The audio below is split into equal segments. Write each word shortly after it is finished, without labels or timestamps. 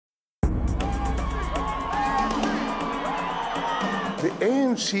The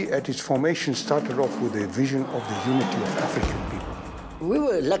ANC at its formation started off with a vision of the unity of African people. We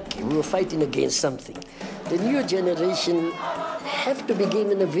were lucky, we were fighting against something. The new generation have to be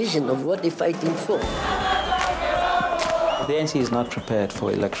given a vision of what they're fighting for. The ANC is not prepared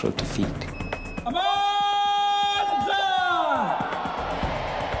for electoral defeat.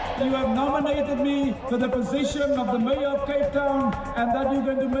 You have nominated me for the position of the Mayor of Cape Town, and that you're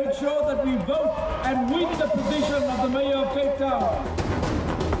going to make sure that we vote and win the position of the Mayor of Cape Town.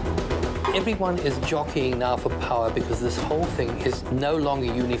 Everyone is jockeying now for power because this whole thing is no longer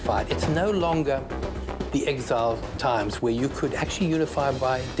unified. It's no longer the exile times where you could actually unify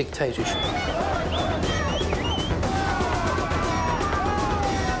by dictatorship.